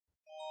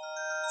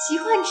奇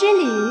幻之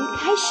旅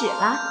开始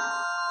了，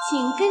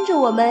请跟着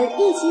我们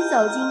一起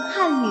走进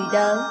汉语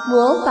的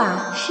魔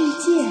法世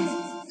界。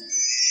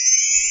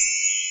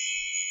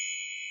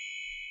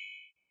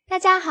大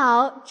家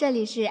好，这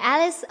里是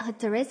Alice 和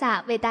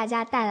Teresa 为大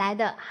家带来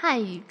的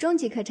汉语中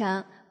级课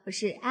程，我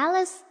是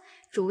Alice，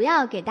 主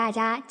要给大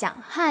家讲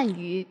汉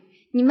语，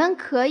你们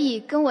可以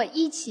跟我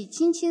一起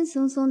轻轻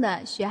松松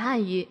的学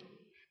汉语。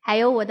还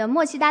有我的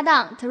默契搭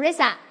档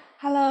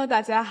Teresa。Hello，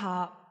 大家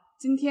好，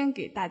今天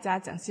给大家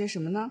讲些什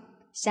么呢？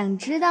想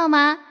知道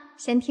吗？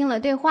先听了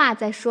对话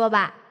再说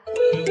吧。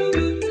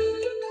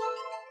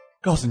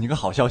告诉你个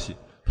好消息，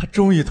他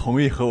终于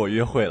同意和我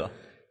约会了。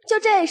就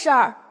这事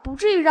儿，不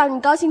至于让你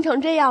高兴成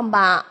这样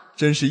吧？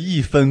真是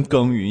一分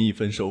耕耘一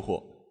分收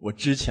获，我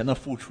之前的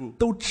付出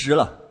都值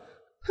了。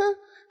哼，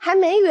还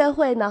没约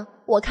会呢，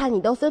我看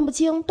你都分不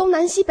清东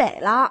南西北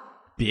了。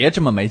别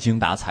这么没精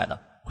打采的，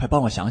快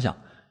帮我想想，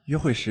约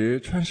会时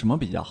穿什么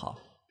比较好？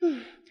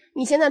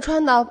你现在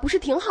穿的不是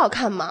挺好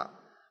看吗？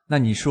那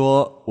你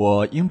说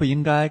我应不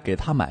应该给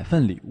他买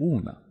份礼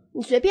物呢？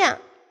你随便，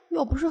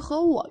又不是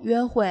和我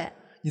约会。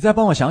你再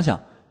帮我想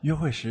想，约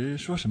会时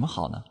说什么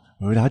好呢？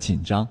我有点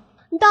紧张。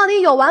你到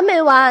底有完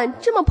没完？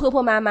这么婆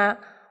婆妈妈，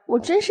我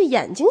真是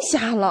眼睛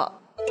瞎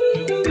了。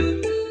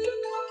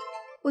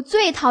我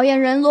最讨厌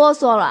人啰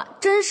嗦了，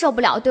真受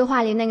不了对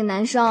话里那个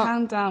男生。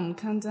Calm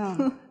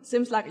down.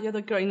 Seems like you're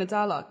the girl in the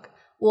dialogue.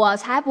 我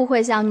才不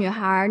会像女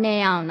孩那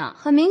样呢，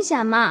很明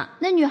显嘛，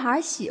那女孩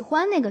喜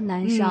欢那个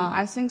男生。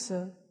I think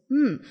so.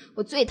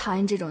 我最讨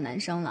厌这种男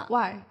生了。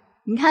 Why?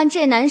 你看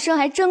这男生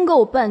还真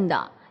够笨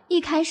的，一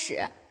开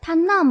始他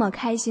那么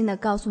开心地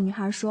告诉女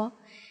孩说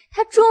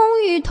他终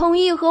于同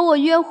意和我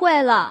约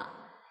会了。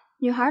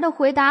女孩的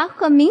回答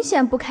很明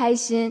显不开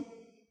心，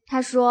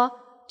她说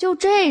就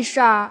这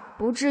事儿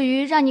不至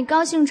于让你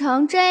高兴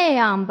成这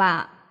样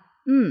吧。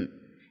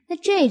那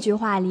这句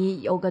话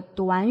里有个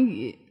短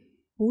语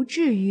不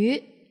至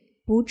于，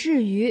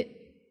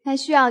那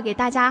需要给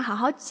大家好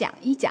好讲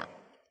一讲。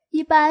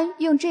一般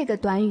用这个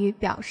短语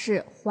表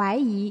示怀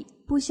疑、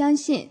不相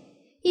信，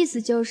意思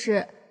就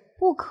是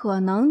不可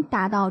能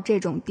达到这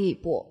种地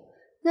步。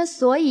那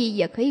所以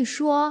也可以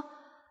说，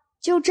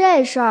就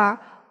这事儿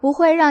不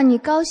会让你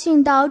高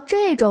兴到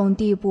这种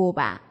地步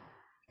吧。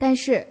但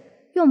是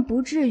用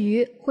不至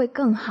于会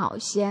更好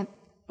些。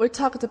 We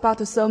talked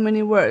about so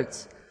many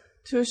words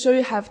to show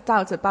you have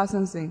doubt about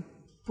something.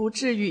 不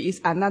至于 is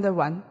another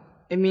one.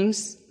 It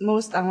means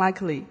most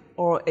unlikely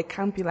or it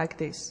can't be like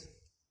this.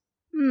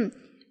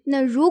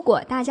 那如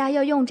果大家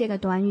要用这个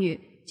短语，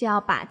就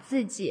要把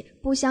自己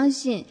不相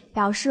信、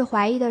表示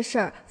怀疑的事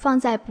儿放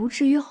在不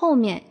至于后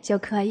面就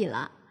可以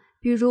了。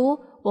比如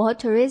我和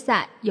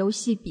Teresa 游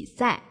戏比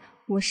赛，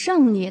我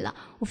胜利了，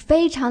我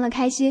非常的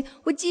开心，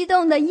我激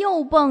动的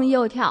又蹦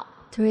又跳。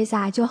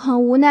Teresa 就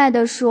很无奈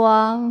地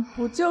说，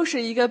不就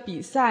是一个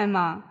比赛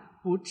吗？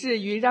不至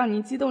于让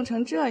你激动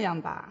成这样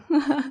吧。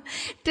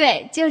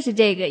对，就是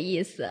这个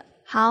意思。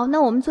好，那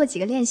我们做几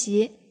个练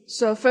习。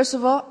So first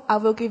of all, I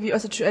will give you a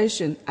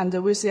situation and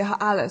we'll see how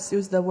Alice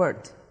used the word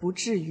不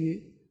至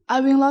于。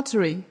I win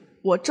lottery.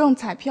 我中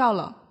彩票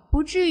了。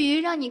不至于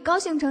让你高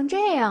兴成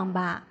这样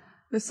吧。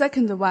The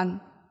second one,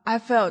 I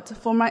failed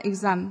for my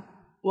exam.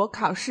 我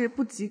考试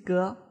不及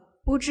格。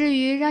不至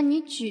于让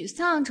你沮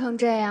丧成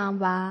这样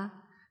吧。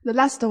The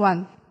last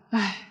one,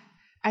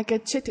 I get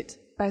cheated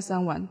by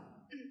someone.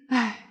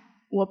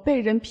 我被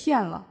人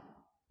骗了。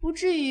不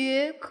至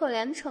于可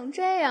怜成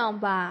这样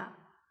吧。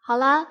好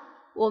了，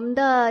我们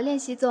的练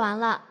习做完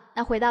了，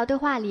那回到对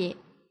话里。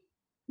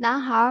男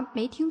孩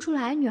没听出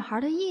来女孩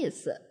的意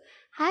思，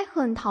还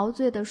很陶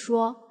醉地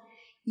说，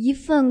一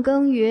份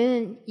耕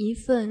耘一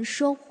份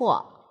收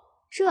获。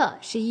这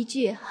是一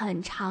句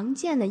很常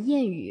见的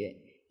谚语，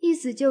意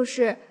思就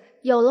是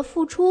有了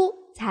付出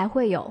才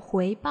会有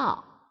回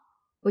报。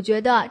我觉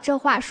得这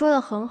话说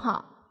得很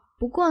好，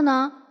不过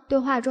呢，对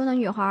话中的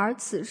女孩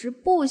此时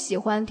不喜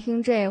欢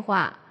听这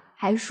话，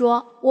还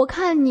说我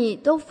看你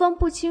都分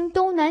不清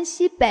东南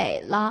西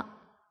北了。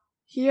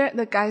 Here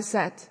the guy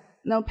said,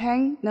 no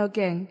pain, no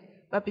gain,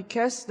 but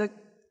because the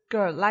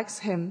girl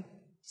likes him,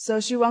 so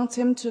she wants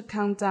him to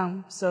calm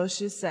down, so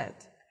she said,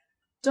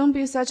 don't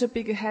be such a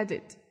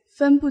big-headed.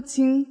 分不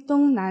清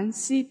东南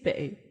西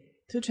北.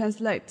 To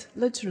translate,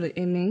 literally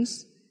it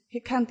means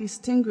he can't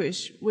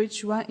distinguish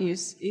which one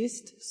is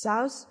east,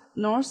 south,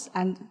 north,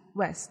 and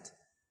west.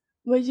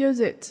 We use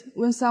it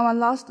when someone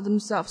lost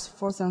themselves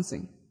for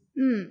something.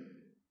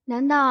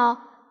 难道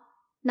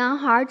男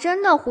孩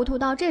真的糊涂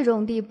到这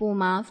种地步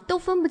吗？都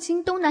分不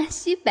清东南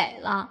西北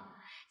了。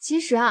其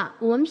实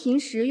我们平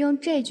时用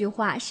这句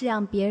话是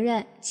让别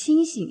人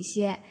清醒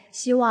些，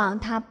希望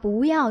他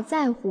不要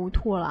再糊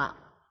涂了。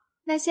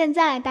那现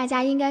在大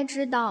家应该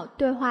知道，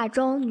对话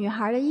中女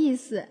孩的意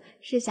思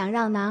是想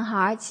让男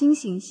孩清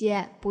醒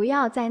些，不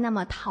要再那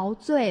么陶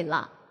醉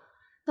了。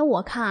那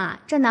我看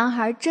这男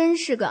孩真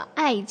是个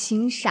爱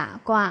情傻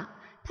瓜，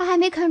他还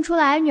没看出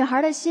来女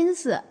孩的心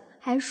思，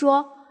还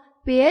说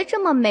别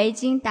这么没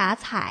精打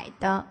采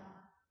的。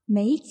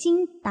没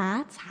精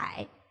打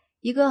采，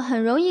一个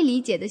很容易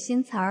理解的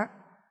新词儿。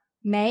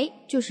没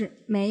就是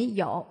没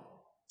有，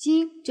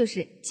精就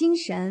是精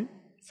神，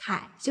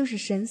彩就是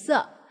神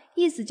色，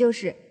意思就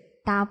是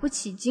打不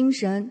起精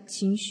神，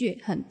情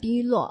绪很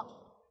低落。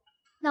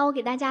那我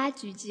给大家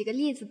举几个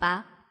例子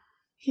吧。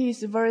 He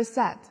is very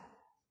sad.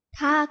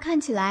 他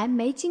看起来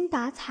没精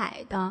打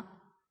采的。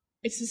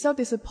 It's so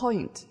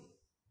disappointed.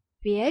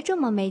 别这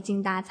么没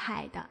精打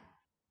采的。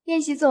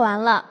练习做完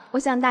了，我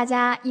想大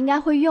家应该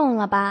会用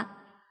了吧。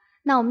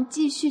那我们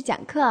继续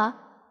讲课。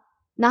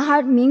男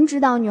孩明知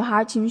道女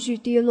孩情绪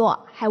低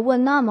落，还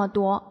问那么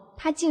多，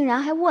他竟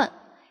然还问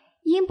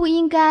应不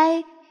应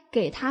该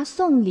给她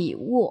送礼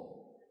物。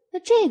那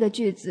这个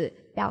句子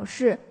表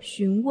示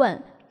询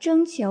问，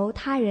征求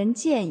他人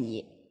建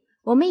议。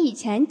我们以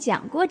前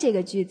讲过这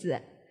个句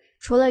子，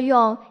除了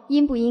用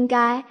应不应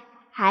该，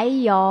还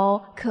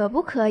有可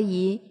不可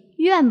以、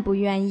愿不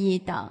愿意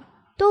等，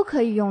都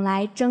可以用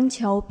来征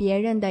求别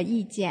人的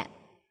意见。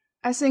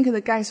 I think the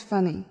guy is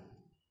funny.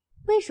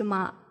 为什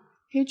么？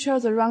 He chose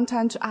the wrong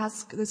time to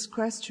ask this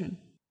question.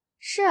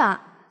 是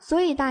啊，所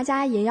以大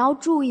家也要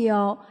注意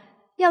哦，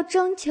要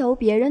征求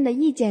别人的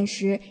意见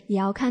时，也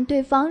要看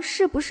对方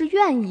是不是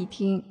愿意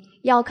听，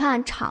要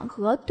看场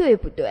合对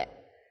不对。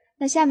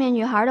那下面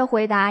女孩的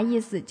回答意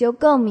思就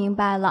更明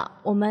白了，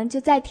我们就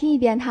再听一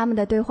遍他们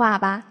的对话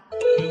吧。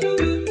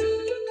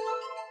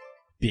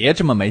别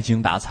这么没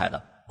精打采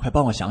的，快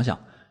帮我想想，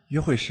约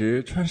会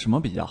时穿什么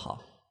比较好？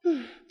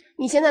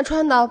你现在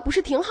穿的不是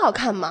挺好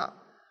看吗？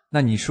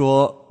那你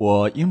说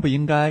我应不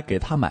应该给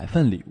他买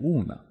份礼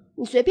物呢？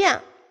你随便，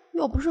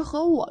又不是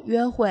和我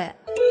约会。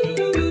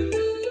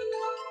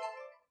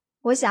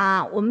我想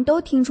啊，我们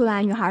都听出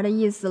来女孩的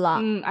意思了。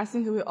 I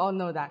think we all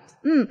know that.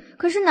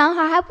 可是男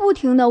孩还不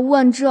停地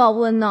问这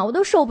问那，我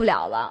都受不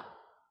了了。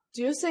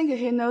 Do you think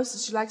he knows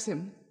she likes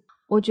him?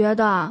 我觉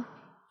得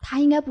他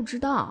应该不知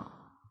道。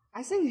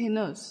 I think he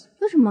knows.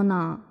 为什么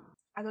呢？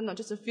 I don't know,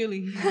 just a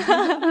feeling.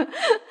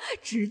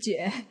 直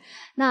觉。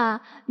那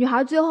女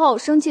孩最后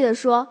生气地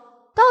说，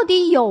到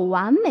底有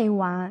完没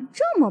完？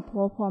这么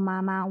婆婆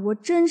妈妈，我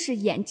真是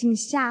眼睛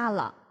瞎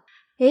了。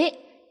诶，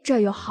这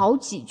有好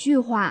几句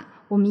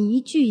话，我们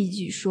一句一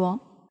句说。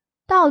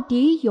到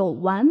底有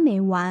完没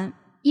完？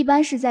一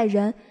般是在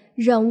人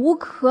忍无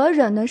可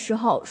忍的时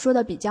候说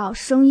的比较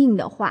生硬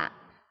的话。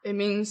 It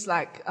means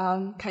like,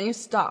 can you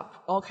stop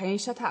or can you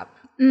shut up?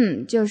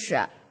 就是。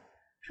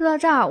说到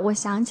这儿，我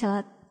想起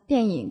了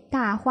电影《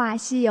大话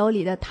西游》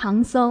里的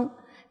唐僧，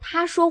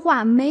他说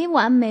话没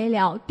完没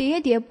了，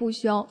喋喋不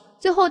休，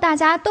最后大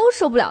家都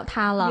受不了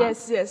他了。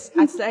 Yes,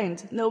 at the end,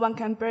 no one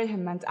can break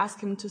him and ask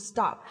him to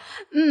stop.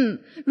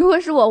 如果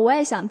是我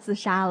也想自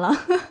杀了。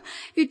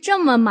遇这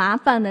么麻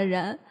烦的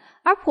人。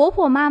而婆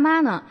婆妈妈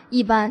呢，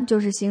一般就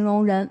是形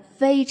容人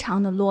非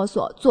常的啰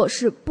嗦，做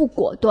事不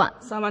果断。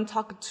 Someone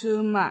talk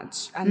too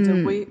much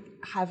and we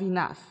have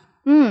enough.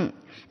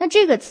 那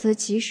这个词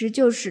其实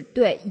就是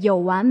对有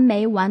完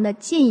没完的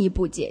进一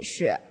步解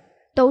释，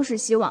都是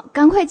希望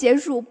赶快结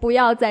束，不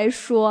要再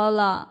说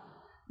了。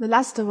 The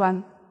last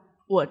one,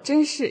 我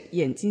真是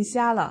眼睛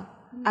瞎了.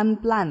 I'm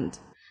blind.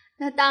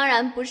 那当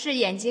然不是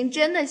眼睛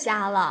真的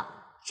瞎了，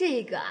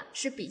这个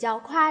是比较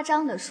夸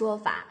张的说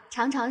法，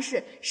常常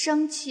是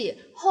生气、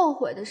后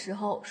悔的时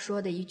候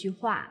说的一句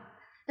话。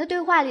那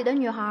对话里的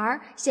女孩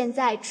现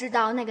在知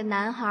道那个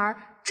男孩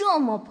这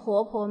么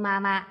婆婆妈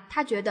妈，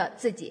她觉得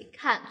自己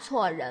看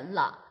错人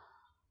了，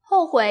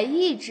后悔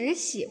一直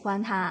喜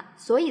欢他，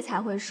所以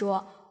才会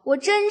说我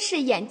真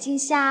是眼睛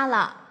瞎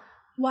了。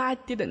 Why I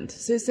didn't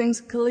see things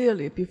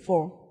clearly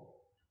before?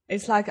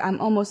 It's like I'm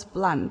almost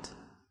blind.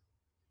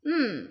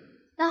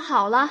 那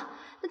好了，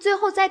那最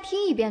后再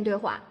听一遍对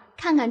话，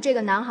看看这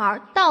个男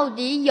孩到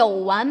底有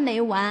完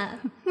没完。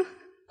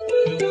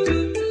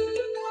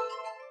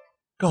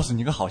告诉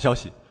你个好消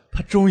息，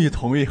他终于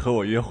同意和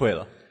我约会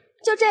了。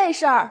就这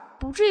事儿，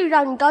不至于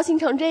让你高兴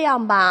成这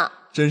样吧？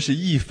真是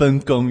一分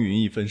耕耘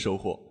一分收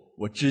获，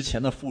我之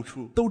前的付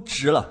出都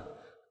值了。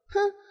哼，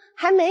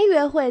还没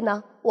约会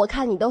呢，我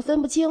看你都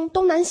分不清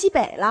东南西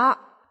北了。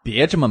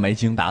别这么没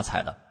精打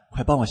采的，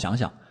快帮我想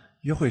想，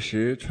约会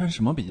时穿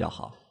什么比较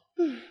好？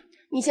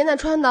你现在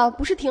穿的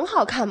不是挺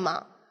好看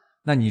吗？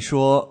那你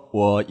说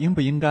我应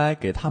不应该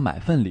给他买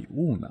份礼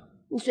物呢？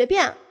你随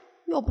便，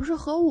又不是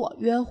和我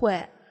约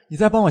会。你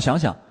再帮我想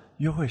想，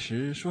约会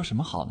时说什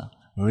么好呢？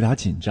我有点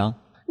紧张。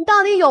你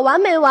到底有完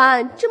没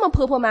完？这么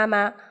婆婆妈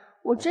妈，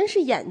我真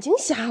是眼睛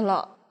瞎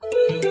了。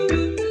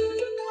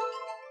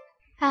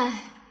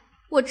唉，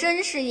我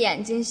真是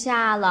眼睛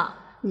瞎了。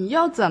你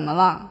又怎么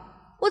了？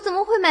我怎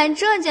么会买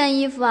这件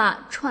衣服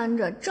啊？穿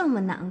着这么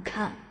难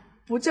看。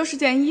不就是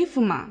件衣服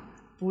吗？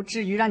不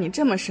至于让你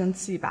这么生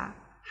气吧？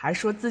还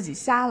说自己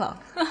瞎了。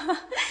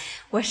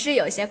我是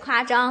有些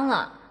夸张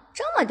了，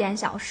这么点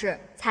小事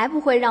才不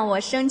会让我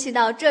生气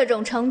到这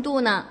种程度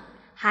呢。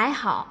还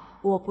好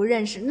我不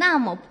认识那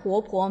么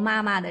婆婆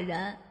妈妈的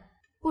人。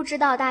不知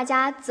道大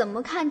家怎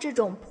么看这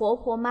种婆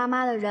婆妈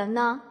妈的人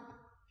呢？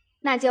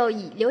那就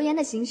以留言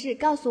的形式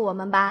告诉我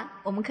们吧，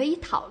我们可以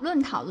讨论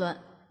讨论。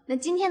那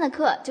今天的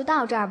课就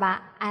到这儿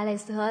吧，爱丽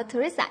丝和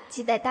Teresa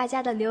期待大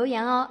家的留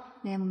言哦。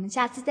那我们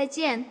下次再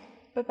见，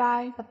拜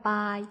拜。拜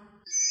拜。